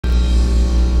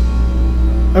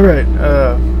Alright,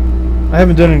 I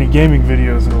haven't done any gaming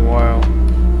videos in a while.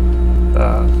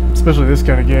 Especially this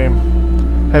kind of game.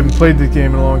 I haven't played this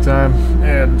game in a long time,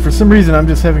 and for some reason I'm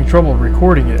just having trouble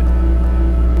recording it.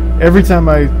 Every time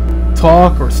I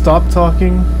talk or stop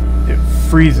talking, it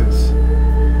freezes.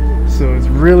 So it's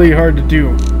really hard to do,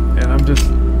 and I'm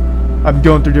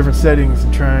going through different settings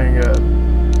and trying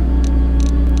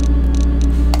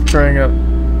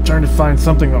to find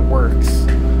something that works.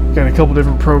 Got a couple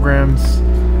different programs.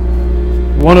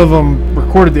 One of them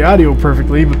recorded the audio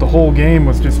perfectly, but the whole game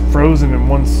was just frozen in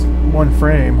one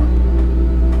frame.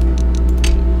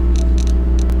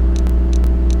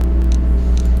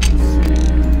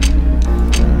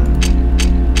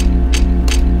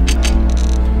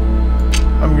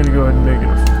 I'm gonna go ahead and make it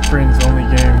a friends-only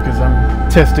game because I'm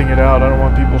testing it out. I don't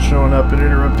want people showing up and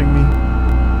interrupting me.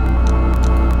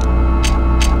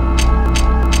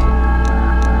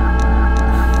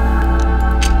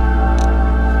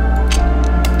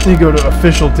 You go to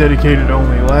official dedicated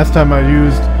only. Last time I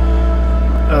used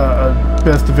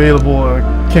best available,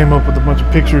 came up with a bunch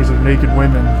of pictures of naked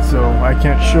women, so I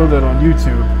can't show that on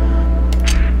YouTube.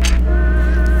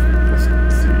 Let's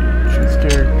see, choose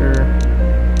character.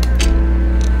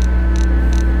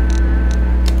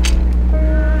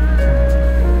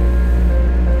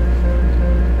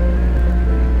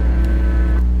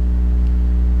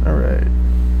 Alright.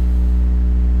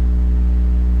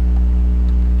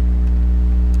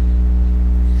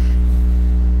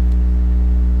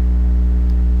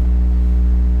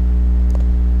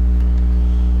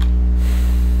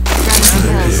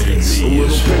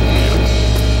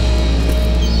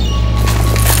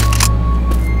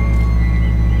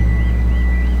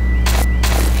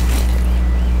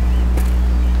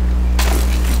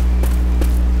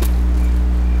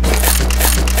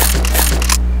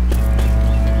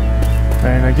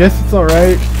 And I guess it's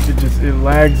alright, it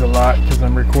lags a lot because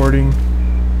I'm recording.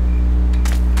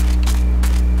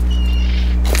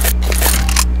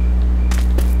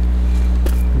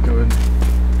 Good.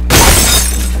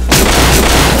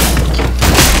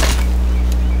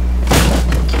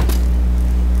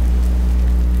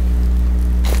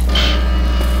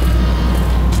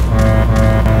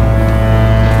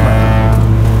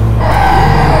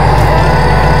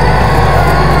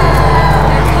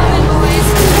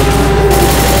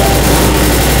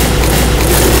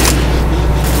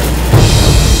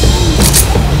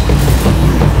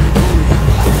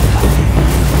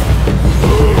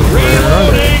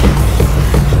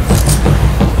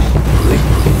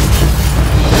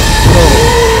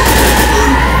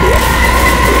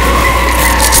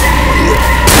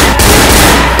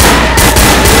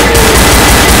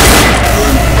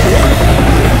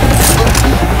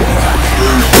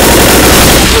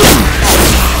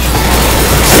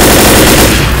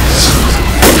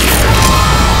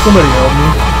 Somebody help me.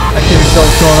 I can't even tell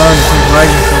what's going on. This is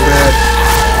lagging so bad.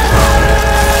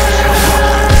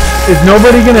 Is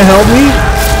nobody gonna help me?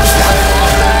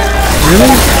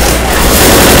 Really?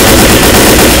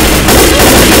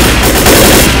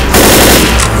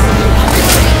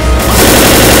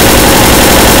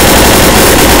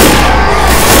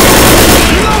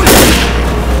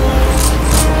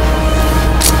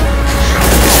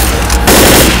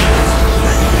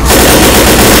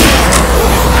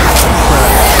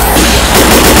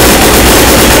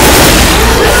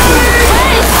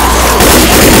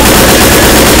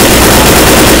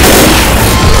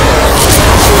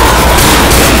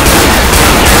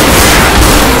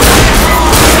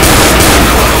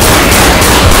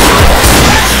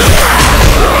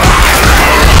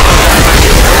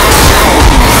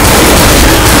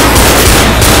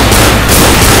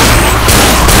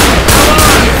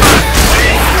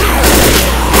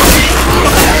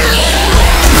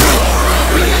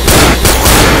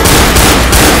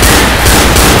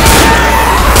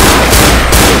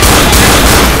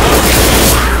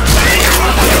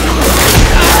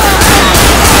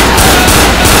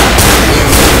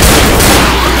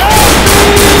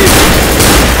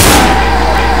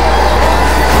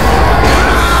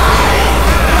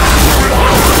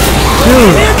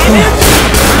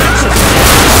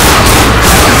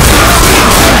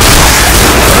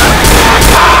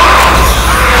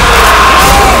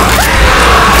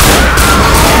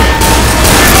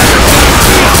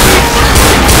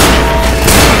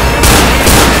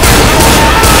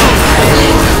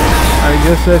 I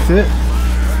guess that's it.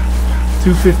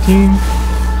 2:15.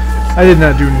 I did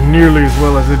not do nearly as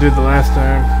well as I did the last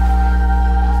time.